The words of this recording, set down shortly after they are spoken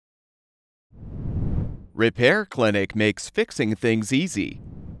Repair Clinic makes fixing things easy,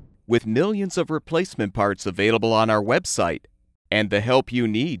 with millions of replacement parts available on our website and the help you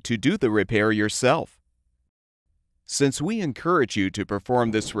need to do the repair yourself. Since we encourage you to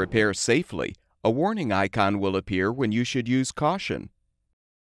perform this repair safely, a warning icon will appear when you should use caution.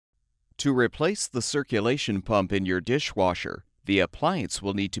 To replace the circulation pump in your dishwasher, the appliance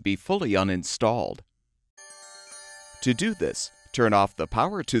will need to be fully uninstalled. To do this, turn off the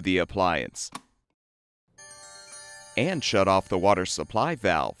power to the appliance and shut off the water supply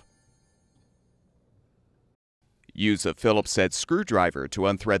valve. Use a Phillips head screwdriver to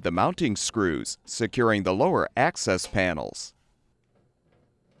unthread the mounting screws, securing the lower access panels.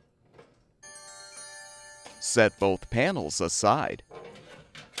 Set both panels aside.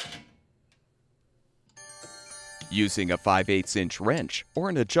 Using a 5/8" wrench or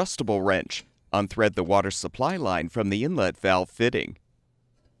an adjustable wrench, unthread the water supply line from the inlet valve fitting.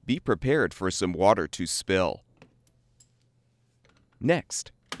 Be prepared for some water to spill.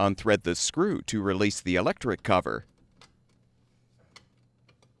 Next, unthread the screw to release the electric cover.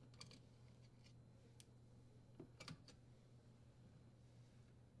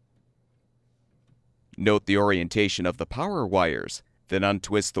 Note the orientation of the power wires, then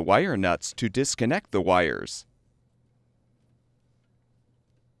untwist the wire nuts to disconnect the wires.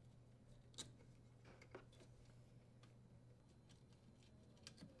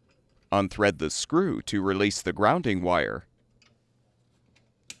 Unthread the screw to release the grounding wire.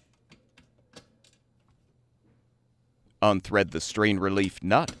 Unthread the strain relief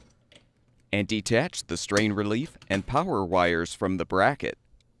nut and detach the strain relief and power wires from the bracket.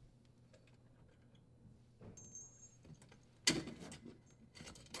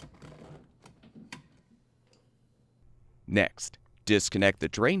 Next, disconnect the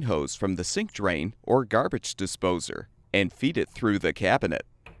drain hose from the sink drain or garbage disposer and feed it through the cabinet.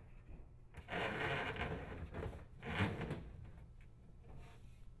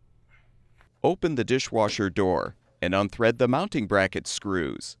 Open the dishwasher door and unthread the mounting bracket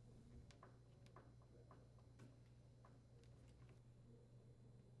screws.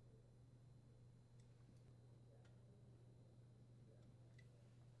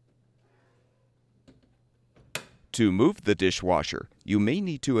 To move the dishwasher, you may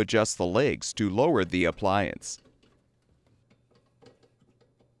need to adjust the legs to lower the appliance.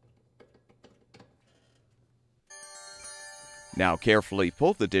 Now carefully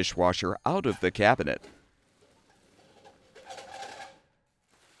pull the dishwasher out of the cabinet.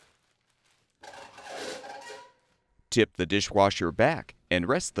 Tip the dishwasher back and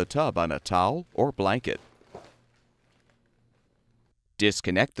rest the tub on a towel or blanket.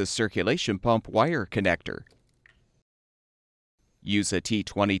 Disconnect the circulation pump wire connector. Use a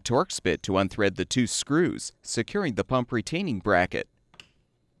T20 Torx bit to unthread the two screws, securing the pump retaining bracket.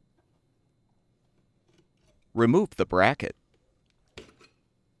 Remove the bracket.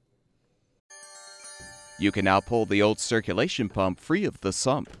 You can now pull the old circulation pump free of the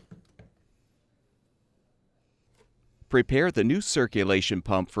sump. Prepare the new circulation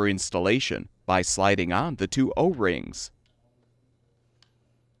pump for installation by sliding on the two O-rings.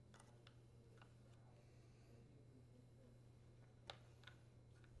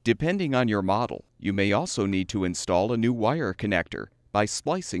 Depending on your model, you may also need to install a new wire connector by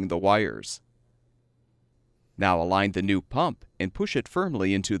splicing the wires. Now align the new pump and push it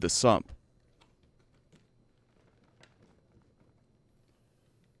firmly into the sump.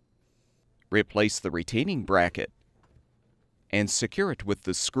 Replace the retaining bracket and secure it with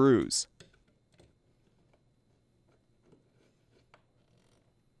the screws.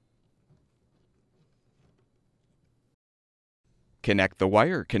 Connect the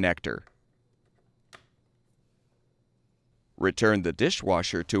wire connector. Return the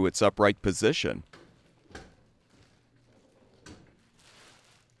dishwasher to its upright position.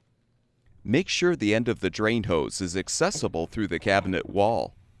 Make sure the end of the drain hose is accessible through the cabinet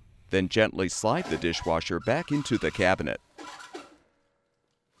wall. Then gently slide the dishwasher back into the cabinet.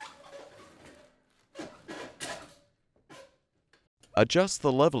 Adjust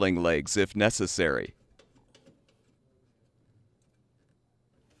the leveling legs if necessary.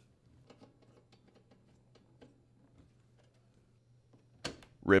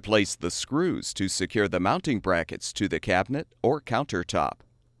 Replace the screws to secure the mounting brackets to the cabinet or countertop.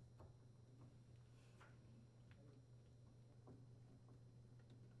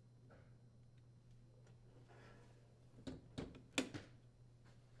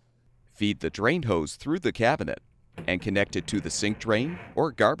 Feed the drain hose through the cabinet and connect it to the sink drain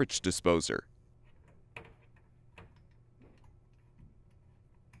or garbage disposer.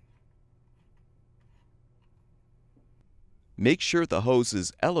 Make sure the hose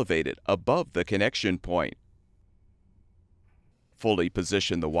is elevated above the connection point. Fully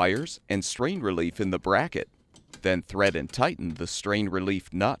position the wires and strain relief in the bracket. Then thread and tighten the strain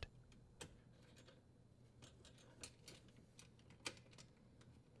relief nut.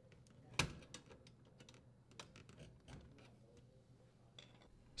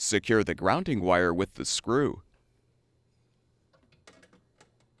 Secure the grounding wire with the screw.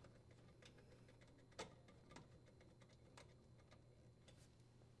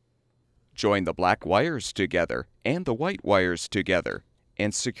 Join the black wires together and the white wires together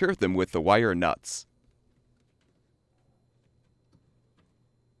and secure them with the wire nuts.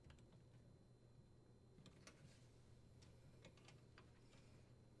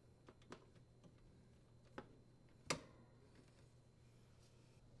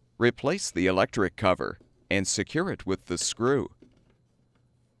 Replace the electric cover and secure it with the screw.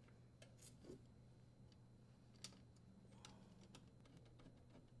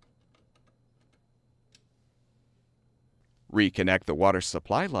 Reconnect the water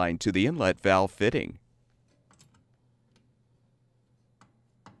supply line to the inlet valve fitting.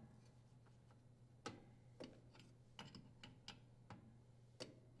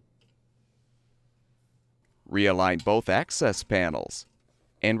 Realign both access panels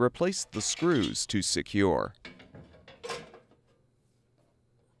and replace the screws to secure.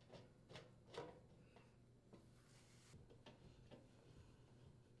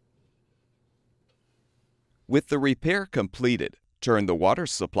 With the repair completed, turn the water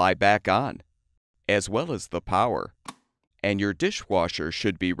supply back on, as well as the power, and your dishwasher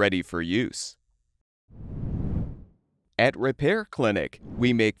should be ready for use. At Repair Clinic,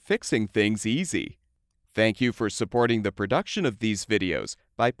 we make fixing things easy. Thank you for supporting the production of these videos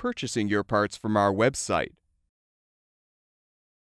by purchasing your parts from our website.